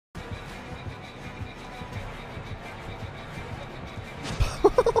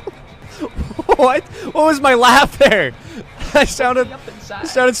What? What was my laugh there? I sounded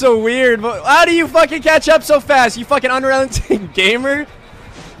so weird. How do you fucking catch up so fast? You fucking unrelenting gamer?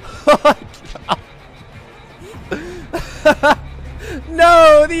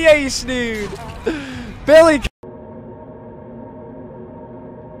 No, the ace dude. Billy.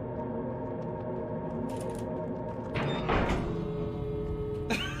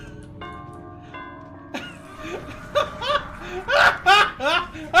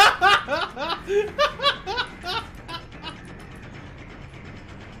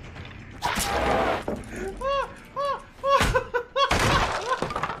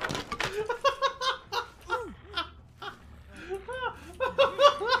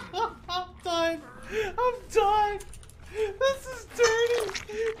 I'm done. This is dirty.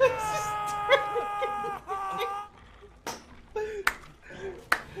 This is dirty.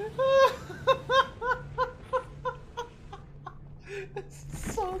 This is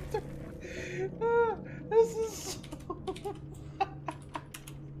so dirty. This is so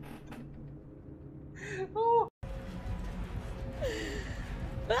Oh.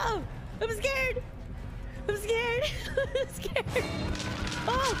 Oh, I'm scared. I'm scared. I'm scared.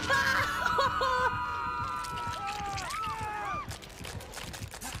 Oh, ah!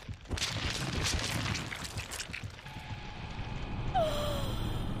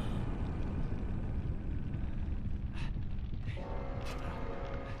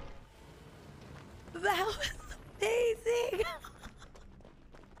 That was amazing.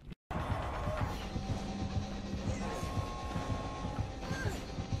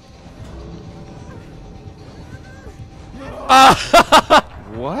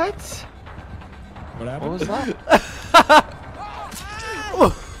 What? What happened? What was that?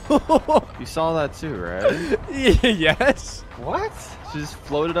 You saw that too, right? Yes. What? She just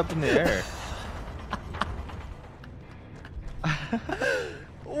floated up in the air.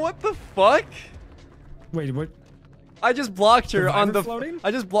 What the fuck? Wait, what? I just blocked her on the. Floating?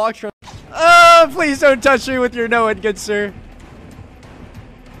 I just blocked her. Oh, please don't touch me with your no-one, good sir.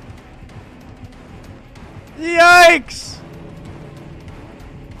 Yikes!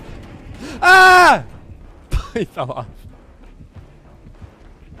 Ah! He fell off.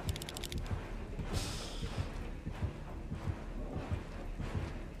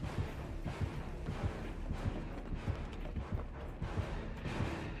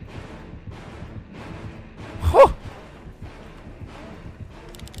 Whew.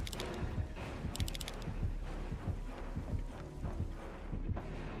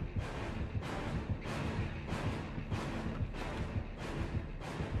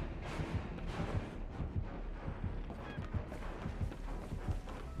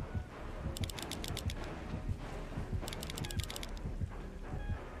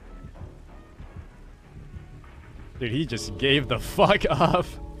 Dude, he just gave the fuck up.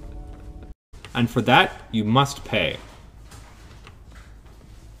 And for that, you must pay.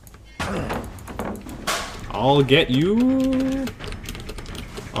 I'll get you...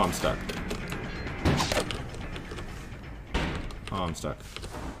 Oh, I'm stuck. Oh, I'm stuck.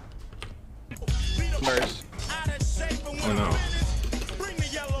 Oh no.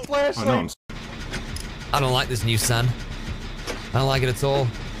 Oh no, I'm stuck. I don't like this new San. I don't like it at all.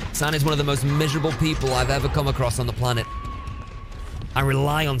 San is one of the most miserable people I've ever come across on the planet. I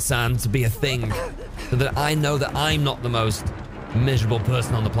rely on San to be a thing, so that I know that I'm not the most miserable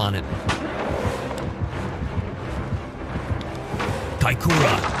person on the planet.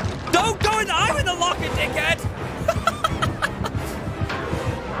 Kaikura! Don't go in! I'm in the locker, dickhead!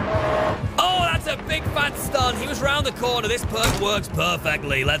 Oh, that's a big fat stun. He was round the corner. This perk works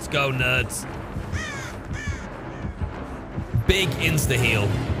perfectly. Let's go, nerds. Big insta-heal.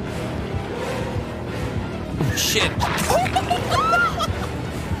 Oh, shit.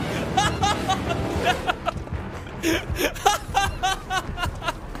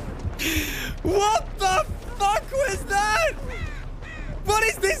 What the fuck was that? What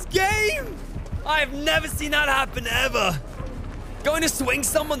is this game? I have never seen that happen ever. Going to swing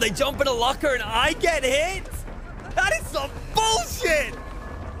someone, they jump in a locker and I get hit? That is some bullshit!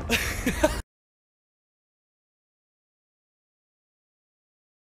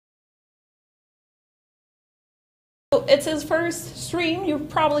 It's his first stream. You're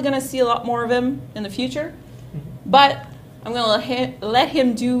probably going to see a lot more of him in the future. But I'm going to let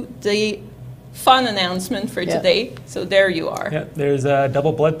him do the fun announcement for today. So there you are. Yeah, there's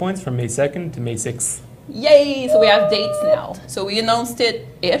double blood points from May 2nd to May 6th. Yay! So we have dates now. So we announced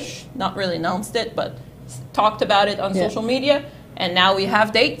it-ish. Not really announced it, but talked about it on social media. And now we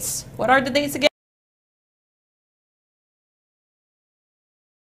have dates. What are the dates again?